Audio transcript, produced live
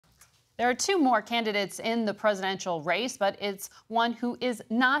There are two more candidates in the presidential race, but it's one who is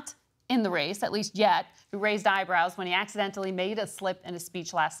not in the race, at least yet, who raised eyebrows when he accidentally made a slip in a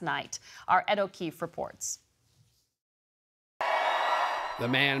speech last night. Our Keefe reports. The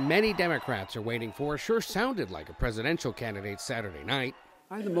man many Democrats are waiting for sure sounded like a presidential candidate Saturday night.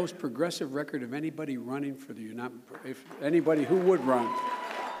 I have the most progressive record of anybody running for the if anybody who would run.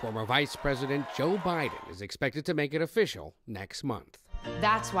 Former Vice President Joe Biden is expected to make it official next month.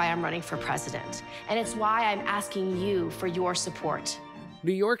 That's why I'm running for president, and it's why I'm asking you for your support.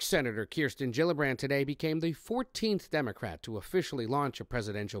 New York Senator Kirsten Gillibrand today became the 14th Democrat to officially launch a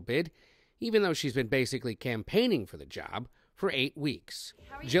presidential bid, even though she's been basically campaigning for the job for 8 weeks.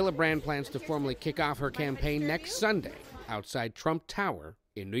 Gillibrand plans to formally kick off her campaign next Sunday outside Trump Tower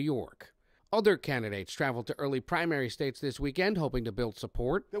in New York. Other candidates traveled to early primary states this weekend, hoping to build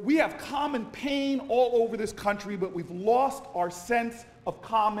support. That we have common pain all over this country, but we've lost our sense of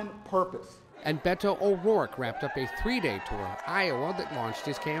common purpose. And Beto O'Rourke wrapped up a 3-day tour of Iowa that launched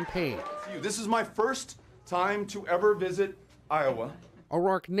his campaign. This is my first time to ever visit Iowa.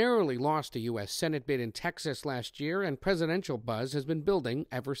 O'Rourke narrowly lost a U.S. Senate bid in Texas last year, and presidential buzz has been building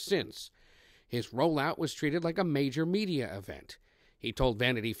ever since. His rollout was treated like a major media event. He told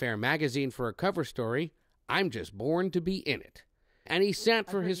Vanity Fair magazine for a cover story, "I'm just born to be in it." And he sat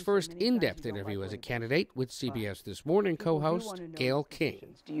for his first in-depth interview as a candidate with CBS This Morning co-host Gayle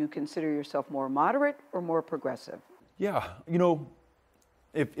King. Do you consider yourself more moderate or more progressive? Yeah,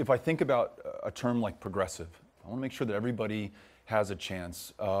 if I think about a term like progressive, I want to make sure that everybody has a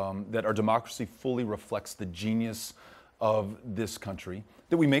chance, that our democracy fully reflects the genius of this country,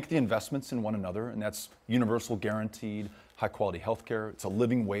 that we make the investments in one another, and that's universal guaranteed high-quality health care. It's a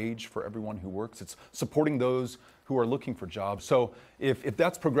living wage for everyone who works. It's supporting those who are looking for jobs. So if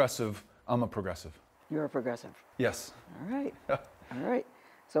that's progressive, I'm a progressive. You're a progressive? Yes. All right. All right.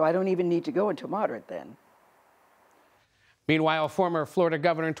 So I don't even need to go into moderate then. Meanwhile, former Florida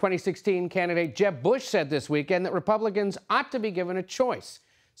governor and 2016 candidate Jeb Bush said this weekend that Republicans ought to be given a choice,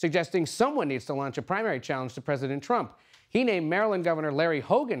 suggesting someone needs to launch a primary challenge to President Trump. He named Maryland Governor Larry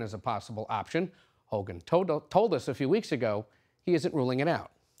Hogan as a possible option. Hogan told us a few weeks ago he isn't ruling it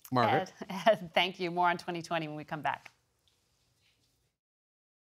out. Margaret? Ed, thank you. More on 2020 when we come back.